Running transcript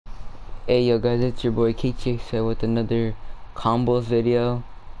Hey yo guys, it's your boy KTX with another combos video.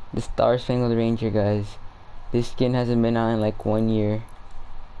 The Spangled Ranger, guys. This skin hasn't been out in like 1 year,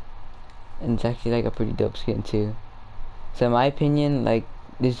 and it's actually like a pretty dope skin too. So in my opinion, like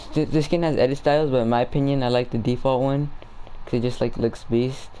this skin has edit styles, but in my opinion, I like the default one because it just like looks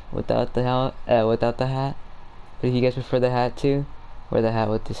beast without the hat. But if you guys prefer the hat too, wear the hat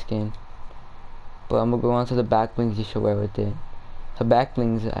with the skin. But I'm gonna go on to the back blings you should wear with it. So back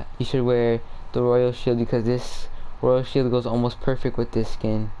blings, you should wear the royal shield because this royal shield goes almost perfect with this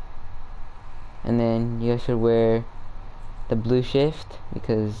skin. And then you guys should wear the blue shift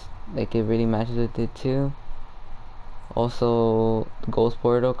because like it really matches with it too. Also the gold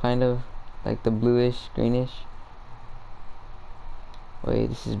sportal, kind of like the bluish greenish. Wait,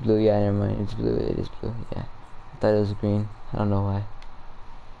 this is blue. Yeah, never mind, it's blue. It is blue. Yeah, I thought it was green. I don't know why.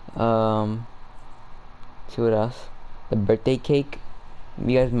 See what else? The birthday cake.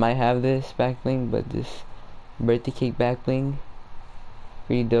 You guys might have this back bling, but this birthday cake back bling,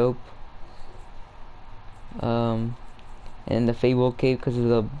 pretty dope. And the fable cape because of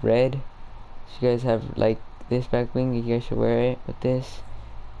the red. So you guys have like this back bling, you guys should wear it with this.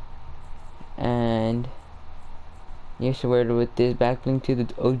 And you guys should wear it with this back bling too, the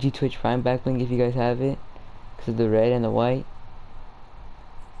OG Twitch Prime back bling if you guys have it, because of the red and the white.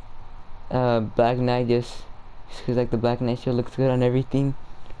 Black Knight just because like the Black Knight shield looks good on everything.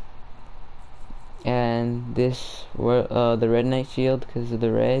 And this the Red Knight shield because of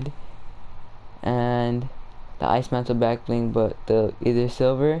the red. And the Ice Mantle back bling, but the either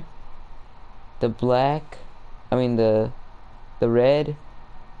silver, the black, the red,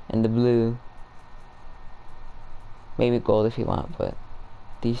 and the blue. Maybe gold if you want, but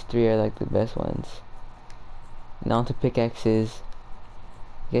these three are like the best ones. Now to pickaxes.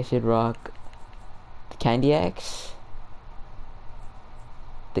 You guys should rock the Candy Axe,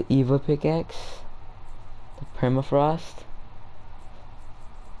 the Eva pickaxe, the Permafrost.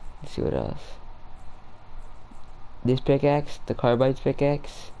 Let's see what else. This pickaxe, the Carbides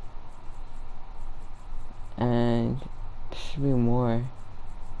pickaxe, and there should be more.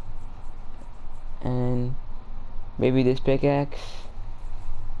 And maybe this pickaxe,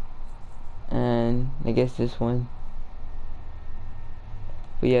 and I guess this one.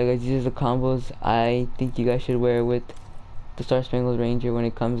 But yeah guys, these are the combos I think you guys should wear with the Spangled Ranger when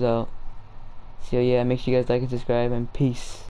it comes out. So yeah, make sure you guys like and subscribe, and peace.